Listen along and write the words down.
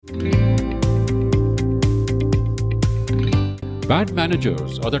Bad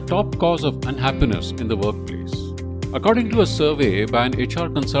managers are the top cause of unhappiness in the workplace. According to a survey by an HR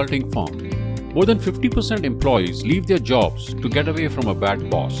consulting firm, more than 50% employees leave their jobs to get away from a bad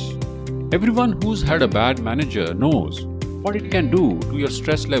boss. Everyone who's had a bad manager knows what it can do to your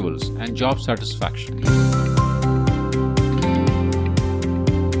stress levels and job satisfaction.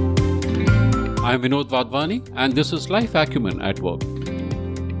 I'm Vinod Vadvani, and this is Life Acumen at Work.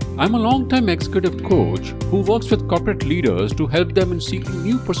 I'm a long-time executive coach who works with corporate leaders to help them in seeking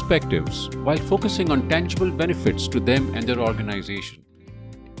new perspectives while focusing on tangible benefits to them and their organization.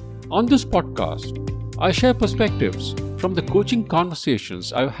 On this podcast, I share perspectives from the coaching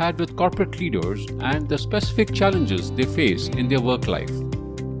conversations I've had with corporate leaders and the specific challenges they face in their work life.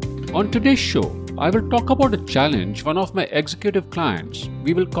 On today's show, I will talk about a challenge one of my executive clients,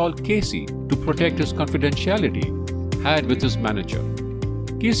 we will call Casey to protect his confidentiality, had with his manager.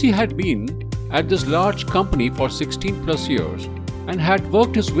 Casey had been at this large company for 16 plus years and had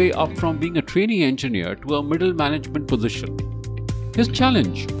worked his way up from being a trainee engineer to a middle management position. His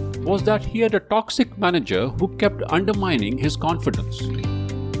challenge was that he had a toxic manager who kept undermining his confidence.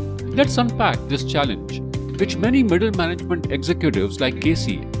 Let's unpack this challenge, which many middle management executives like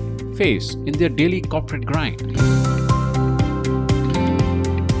Casey face in their daily corporate grind.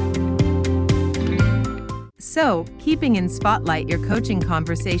 So, keeping in spotlight your coaching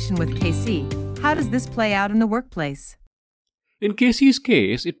conversation with Casey, how does this play out in the workplace? In Casey's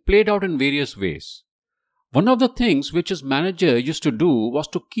case, it played out in various ways. One of the things which his manager used to do was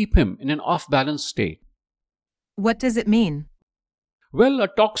to keep him in an off-balance state. What does it mean? Well, a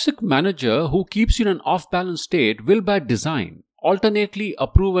toxic manager who keeps you in an off-balance state will by design alternately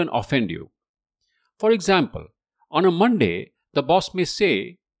approve and offend you. For example, on a Monday, the boss may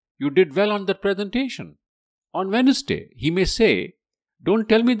say, "You did well on that presentation." On Wednesday, he may say, "Don't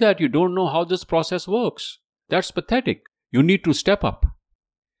tell me that you don't know how this process works. That's pathetic. You need to step up."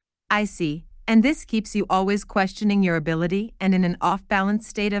 I see. And this keeps you always questioning your ability and in an off-balance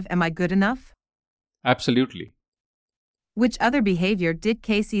state of, am I good enough? Absolutely. Which other behavior did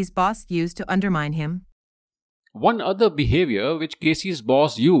Casey's boss use to undermine him? One other behavior which Casey's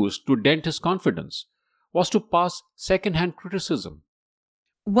boss used to dent his confidence was to pass second-hand criticism.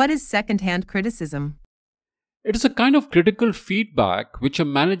 What is second-hand criticism? It is a kind of critical feedback which a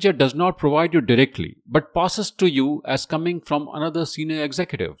manager does not provide you directly, but passes to you as coming from another senior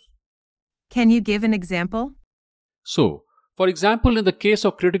executive. Can you give an example? So, for example, in the case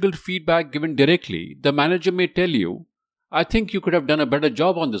of critical feedback given directly, the manager may tell you, "I think you could have done a better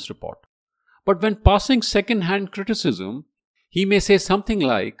job on this report." But when passing second-hand criticism, he may say something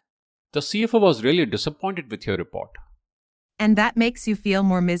like, "The CFO was really disappointed with your report." And that makes you feel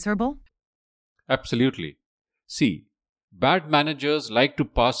more miserable? Absolutely. See, bad managers like to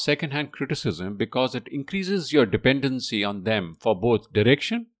pass second-hand criticism because it increases your dependency on them for both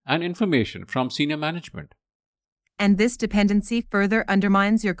direction and information from senior management. And this dependency further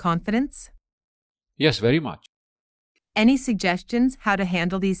undermines your confidence? Yes, very much. Any suggestions how to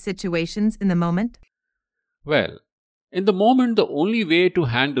handle these situations in the moment? Well, in the moment, the only way to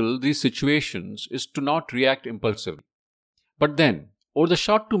handle these situations is to not react impulsively. But then, over the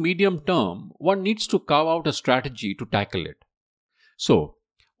short to medium term, one needs to carve out a strategy to tackle it. So,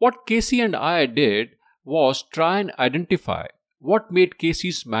 what Casey and I did was try and identify what made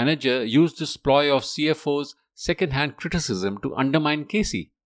Casey's manager use this ploy of CFO's second-hand criticism to undermine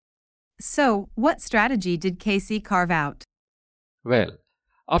Casey. So, what strategy did Casey carve out? Well,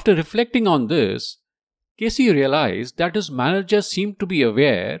 after reflecting on this, Casey realized that his manager seemed to be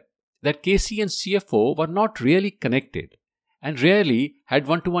aware that Casey and CFO were not really connected and rarely had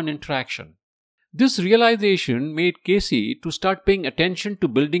one-to-one interaction. This realization made Casey to start paying attention to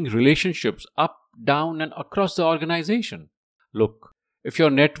building relationships up, down, and across the organization. Look, if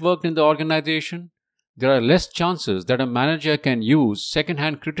you're networked in the organization, there are less chances that a manager can use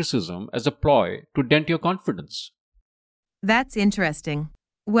second-hand criticism as a ploy to dent your confidence. That's interesting.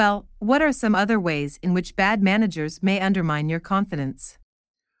 Well, what are some other ways in which bad managers may undermine your confidence?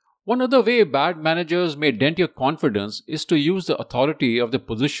 One other way bad managers may dent your confidence is to use the authority of the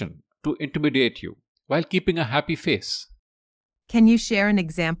position to intimidate you while keeping a happy face. Can you share an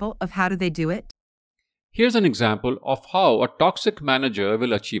example of how do they do it? Here's an example of how a toxic manager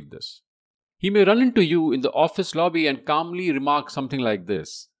will achieve this. He may run into you in the office lobby and calmly remark something like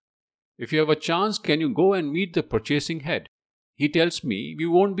this: "If you have a chance, can you go and meet the purchasing head? He tells me we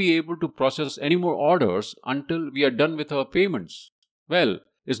won't be able to process any more orders until we are done with our payments. Well,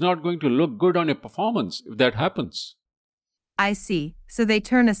 it's not going to look good on your performance if that happens." I see. So they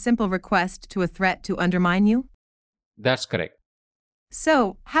turn a simple request to a threat to undermine you? That's correct.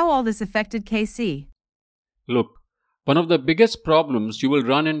 So, how all this affected Casey? Look, One of the biggest problems you will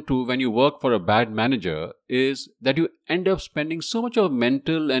run into when you work for a bad manager is that you end up spending so much of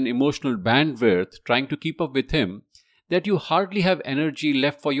mental and emotional bandwidth trying to keep up with him that you hardly have energy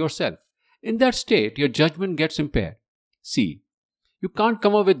left for yourself. In that state, your judgment gets impaired. See, you can't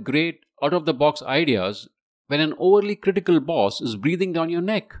come up with great out of the box ideas when an overly critical boss is breathing down your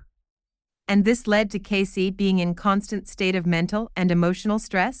neck. And this led to Casey being in constant state of mental and emotional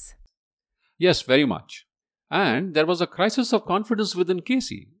stress? Yes, very much. And there was a crisis of confidence within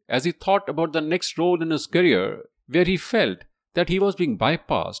Casey as he thought about the next role in his career where he felt that he was being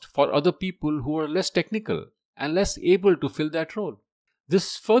bypassed for other people who were less technical and less able to fill that role.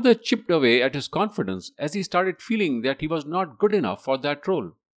 This further chipped away at his confidence as he started feeling that he was not good enough for that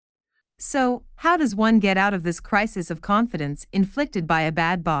role. So, how does one get out of this crisis of confidence inflicted by a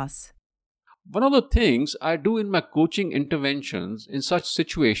bad boss? One of the things I do in my coaching interventions in such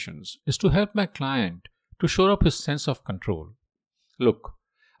situations is to help my client to shore up his sense of control. Look,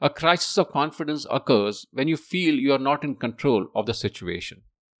 a crisis of confidence occurs when you feel you are not in control of the situation.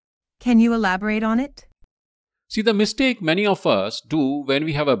 Can you elaborate on it? See, the mistake many of us do when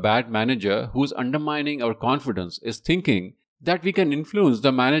we have a bad manager who is undermining our confidence is thinking that we can influence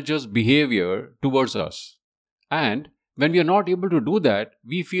the manager's behavior towards us. And when we are not able to do that,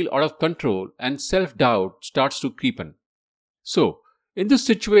 we feel out of control and self-doubt starts to creep in. So, in this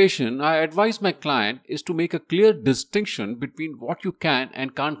situation, I advise my client is to make a clear distinction between what you can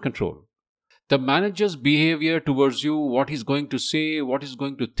and can't control. The manager's behavior towards you, what he's going to say, what he's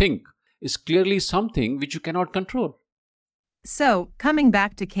going to think, is clearly something which you cannot control. So, coming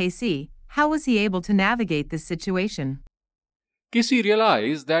back to Casey, how was he able to navigate this situation? Casey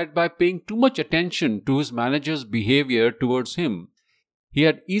realized that by paying too much attention to his manager's behavior towards him, he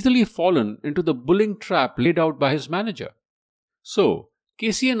had easily fallen into the bullying trap laid out by his manager. So,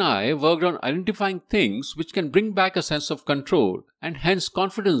 Casey and I worked on identifying things which can bring back a sense of control and hence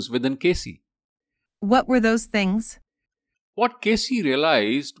confidence within Casey. What were those things? What Casey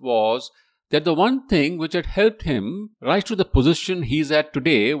realized was that the one thing which had helped him rise to the position he is at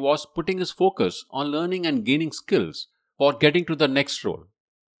today was putting his focus on learning and gaining skills for getting to the next role,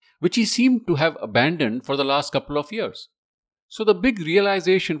 which he seemed to have abandoned for the last couple of years. So the big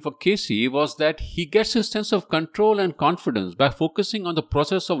realization for Casey was that he gets his sense of control and confidence by focusing on the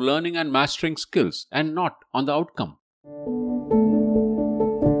process of learning and mastering skills and not on the outcome.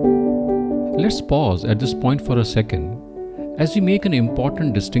 Let's pause at this point for a second as we make an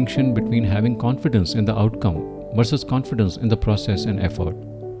important distinction between having confidence in the outcome versus confidence in the process and effort.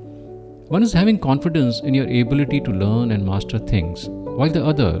 One is having confidence in your ability to learn and master things, while the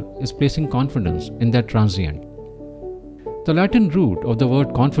other is placing confidence in that transient. The Latin root of the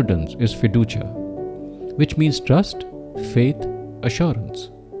word confidence is fiducia, which means trust, faith,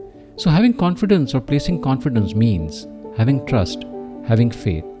 assurance. So having confidence or placing confidence means having trust, having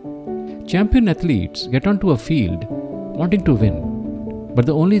faith. Champion athletes get onto a field wanting to win, but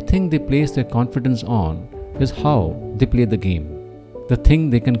the only thing they place their confidence on is how they play the game, the thing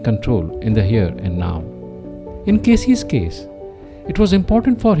they can control in the here and now. In Casey's case, it was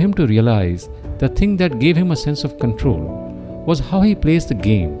important for him to realize the thing that gave him a sense of control was how he plays the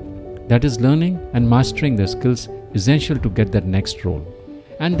game, that is learning and mastering the skills essential to get that next role.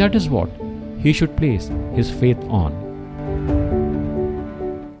 And that is what he should place his faith on.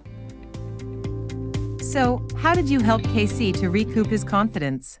 So, how did you help Casey to recoup his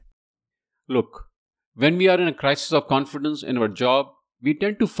confidence? Look, when we are in a crisis of confidence in our job, we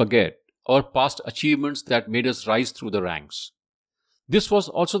tend to forget our past achievements that made us rise through the ranks. This was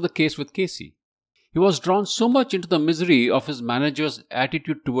also the case with Casey. He was drawn so much into the misery of his manager's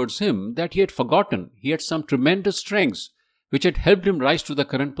attitude towards him that he had forgotten he had some tremendous strengths which had helped him rise to the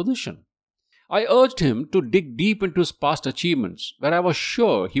current position. I urged him to dig deep into his past achievements, where I was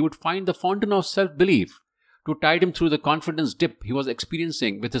sure he would find the fountain of self-belief to tide him through the confidence dip he was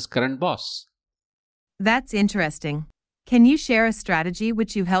experiencing with his current boss. That's interesting. Can you share a strategy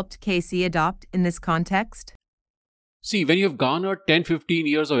which you helped Casey adopt in this context? See, when you have garnered 10-15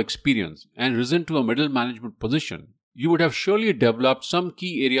 years of experience and risen to a middle management position, you would have surely developed some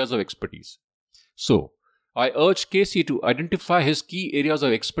key areas of expertise. So, I urged Casey to identify his key areas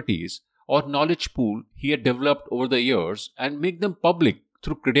of expertise or knowledge pool he had developed over the years and make them public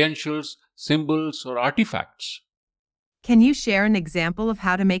through credentials, symbols, or artifacts. Can you share an example of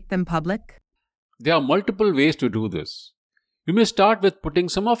how to make them public? There are multiple ways to do this. You may start with putting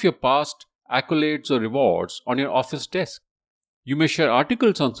some of your past accolades or rewards on your office desk. You may share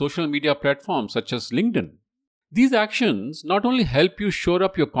articles on social media platforms such as LinkedIn. These actions not only help you shore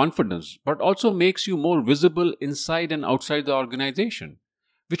up your confidence, but also makes you more visible inside and outside the organization,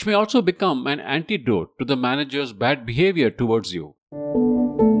 which may also become an antidote to the manager's bad behavior towards you.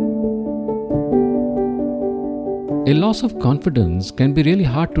 A loss of confidence can be really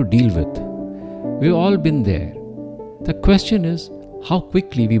hard to deal with. We've all been there. The question is how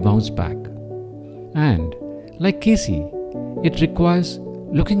quickly we bounce back. And, like Casey, it requires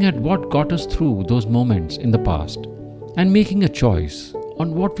looking at what got us through those moments in the past and making a choice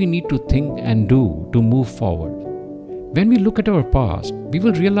on what we need to think and do to move forward. When we look at our past, we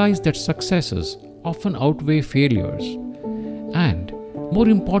will realize that successes often outweigh failures, and more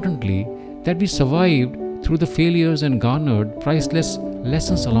importantly, that we survived through the failures and garnered priceless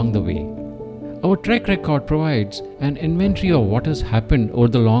lessons along the way. Our track record provides an inventory of what has happened over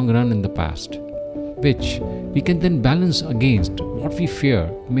the long run in the past, which we can then balance against what we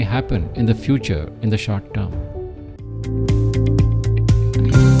fear may happen in the future in the short term.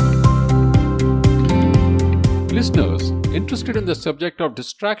 Listeners interested in the subject of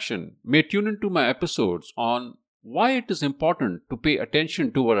distraction may tune into my episodes on why it is important to pay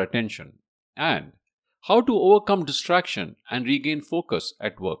attention to our attention and how to overcome distraction and regain focus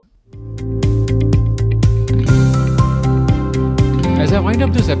at work. As I wind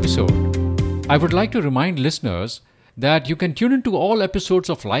up this episode, I would like to remind listeners that you can tune into all episodes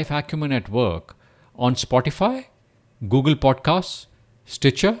of Life Acumen at Work on Spotify, Google Podcasts,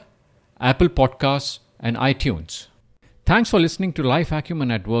 Stitcher, Apple Podcasts, and iTunes. Thanks for listening to Life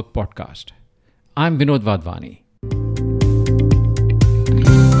Acumen at Work podcast. I'm Vinod Wadhwani.